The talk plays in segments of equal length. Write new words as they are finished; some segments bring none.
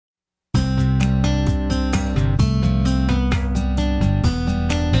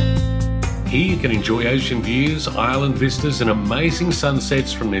Here you can enjoy ocean views, island vistas and amazing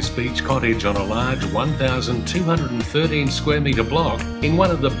sunsets from this beach cottage on a large 1,213 square metre block in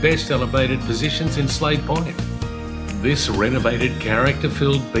one of the best elevated positions in Slade Point. This renovated,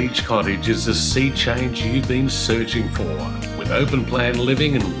 character-filled beach cottage is the sea change you've been searching for, with open-plan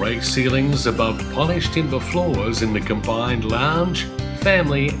living and raked ceilings above polished timber floors in the combined lounge,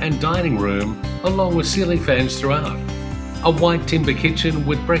 family and dining room, along with ceiling fans throughout. A white timber kitchen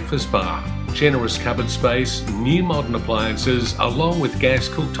with breakfast bar, generous cupboard space, new modern appliances along with gas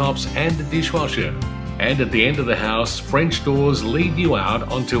cooktops and a dishwasher. And at the end of the house, French doors lead you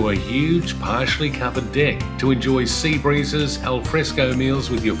out onto a huge partially covered deck to enjoy sea breezes, al fresco meals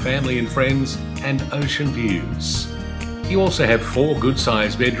with your family and friends and ocean views. You also have 4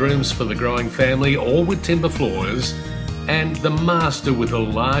 good-sized bedrooms for the growing family, all with timber floors, and the master with a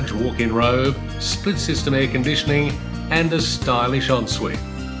large walk-in robe, split system air conditioning and a stylish ensuite.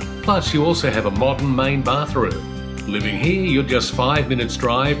 Plus, you also have a modern main bathroom. Living here, you're just 5 minutes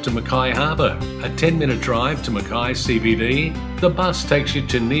drive to Mackay Harbour, a 10-minute drive to Mackay CBD. The bus takes you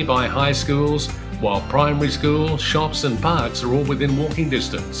to nearby high schools, while primary school, shops and parks are all within walking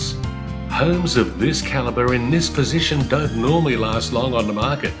distance. Homes of this calibre in this position don't normally last long on the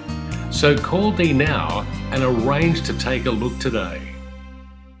market. So call Dee now and arrange to take a look today.